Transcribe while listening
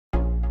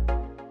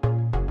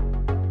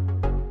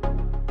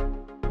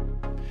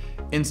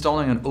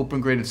installing an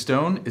open graded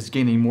stone is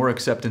gaining more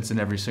acceptance in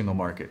every single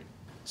market.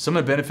 Some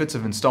of the benefits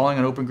of installing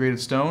an open graded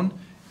stone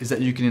is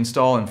that you can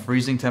install in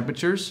freezing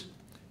temperatures,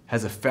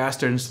 has a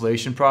faster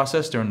installation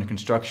process during the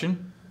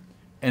construction,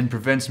 and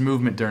prevents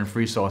movement during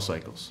freeze-thaw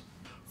cycles.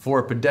 For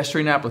a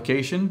pedestrian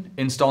application,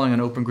 installing an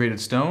open graded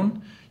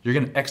stone, you're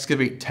going to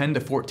excavate 10 to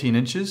 14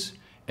 inches,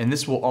 and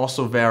this will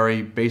also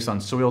vary based on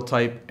soil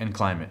type and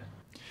climate.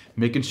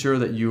 Making sure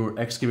that you're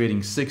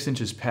excavating 6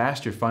 inches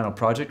past your final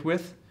project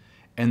width,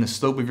 and the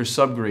slope of your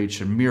subgrade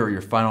should mirror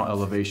your final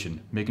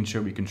elevation, making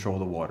sure we control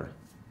the water.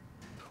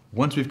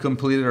 Once we've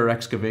completed our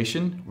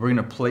excavation, we're going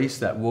to place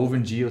that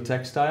woven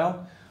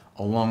geotextile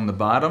along the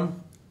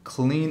bottom,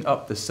 clean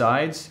up the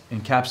sides,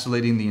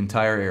 encapsulating the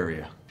entire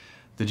area.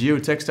 The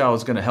geotextile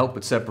is going to help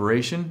with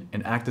separation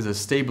and act as a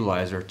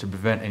stabilizer to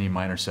prevent any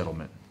minor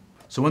settlement.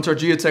 So once our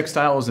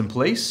geotextile is in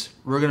place,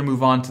 we're going to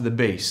move on to the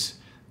base.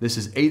 This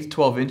is 8 to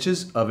 12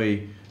 inches of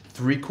a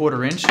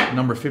 3/4 inch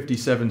number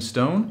 57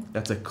 stone.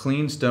 That's a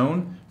clean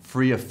stone,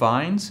 free of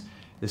fines.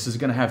 This is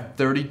going to have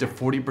 30 to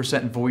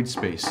 40% void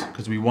space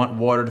because we want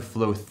water to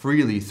flow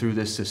freely through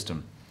this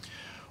system.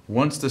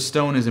 Once the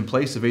stone is in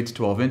place of 8 to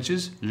 12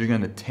 inches, you're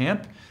going to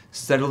tamp,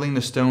 settling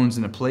the stones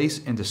into place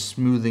and just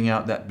smoothing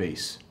out that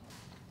base.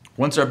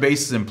 Once our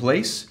base is in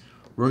place,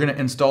 we're going to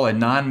install a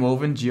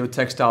non-woven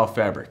geotextile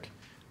fabric.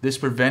 This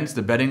prevents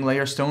the bedding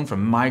layer stone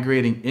from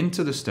migrating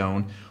into the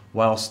stone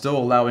while still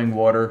allowing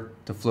water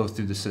to flow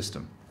through the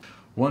system.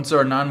 Once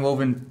our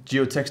non-woven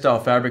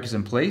geotextile fabric is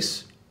in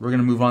place, we're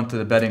going to move on to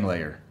the bedding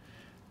layer.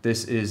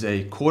 This is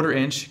a 1/4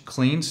 inch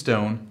clean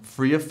stone,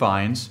 free of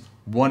fines,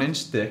 1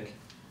 inch thick,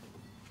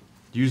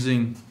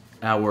 using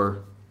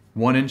our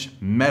 1 inch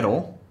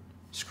metal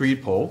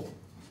screed pole,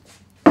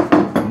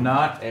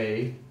 not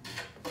a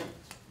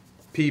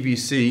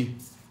PVC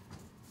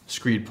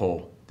screed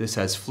pole. This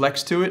has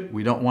flex to it.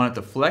 We don't want it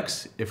to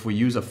flex. If we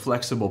use a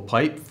flexible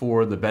pipe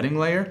for the bedding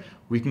layer,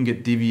 we can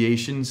get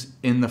deviations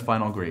in the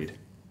final grade.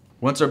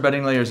 Once our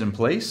bedding layer is in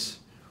place,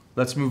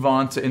 let's move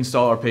on to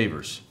install our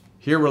pavers.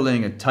 Here we're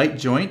laying a tight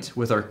joint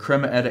with our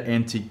Crema Etta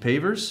antique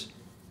pavers.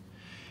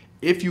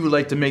 If you would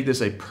like to make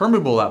this a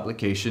permeable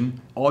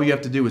application, all you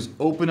have to do is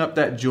open up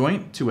that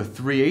joint to a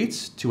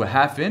 3/8 to a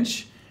 1/2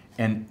 inch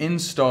and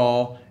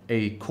install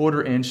a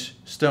 1/4 inch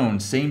stone,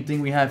 same thing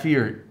we have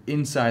here,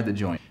 inside the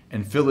joint,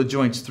 and fill the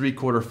joints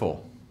 3/4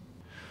 full.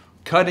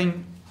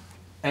 Cutting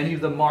any of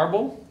the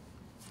marble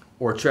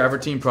or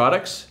travertine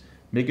products,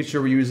 making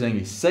sure we're using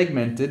a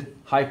segmented,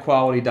 high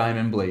quality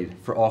diamond blade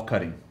for all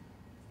cutting.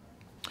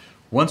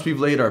 Once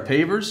we've laid our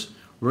pavers,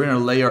 we're going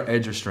to lay our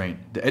edge restraint.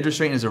 The edge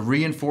restraint is a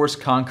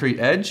reinforced concrete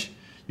edge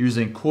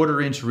using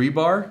 1/4 inch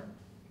rebar,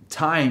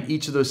 tying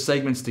each of those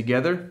segments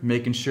together,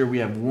 making sure we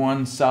have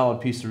one solid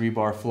piece of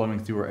rebar flowing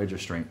through our edge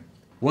restraint.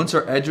 Once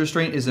our edge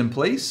restraint is in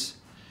place,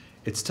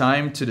 it's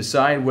time to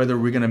decide whether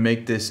we're going to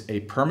make this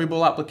a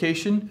permeable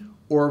application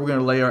or we're going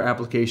to lay our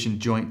application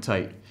joint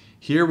tight.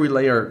 Here we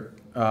lay our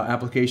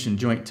application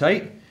joint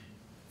tight,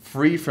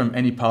 free from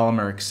any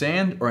polymeric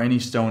sand or any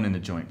stone in the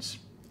joints.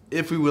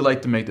 If we would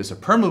like to make this a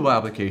permeable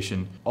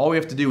application, all we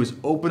have to do is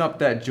open up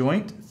that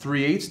joint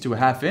 3/8 to a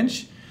 1/2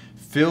 inch,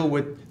 fill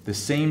with the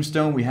same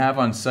stone we have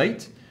on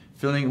site,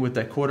 filling it with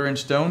that 1/4 inch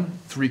stone,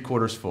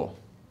 3/4 full.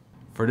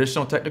 For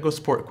additional technical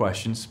support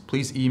questions,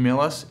 please email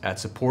us at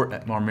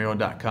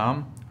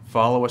support@marmiro.com.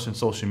 Follow us on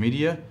social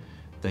media.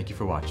 Thank you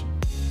for watching.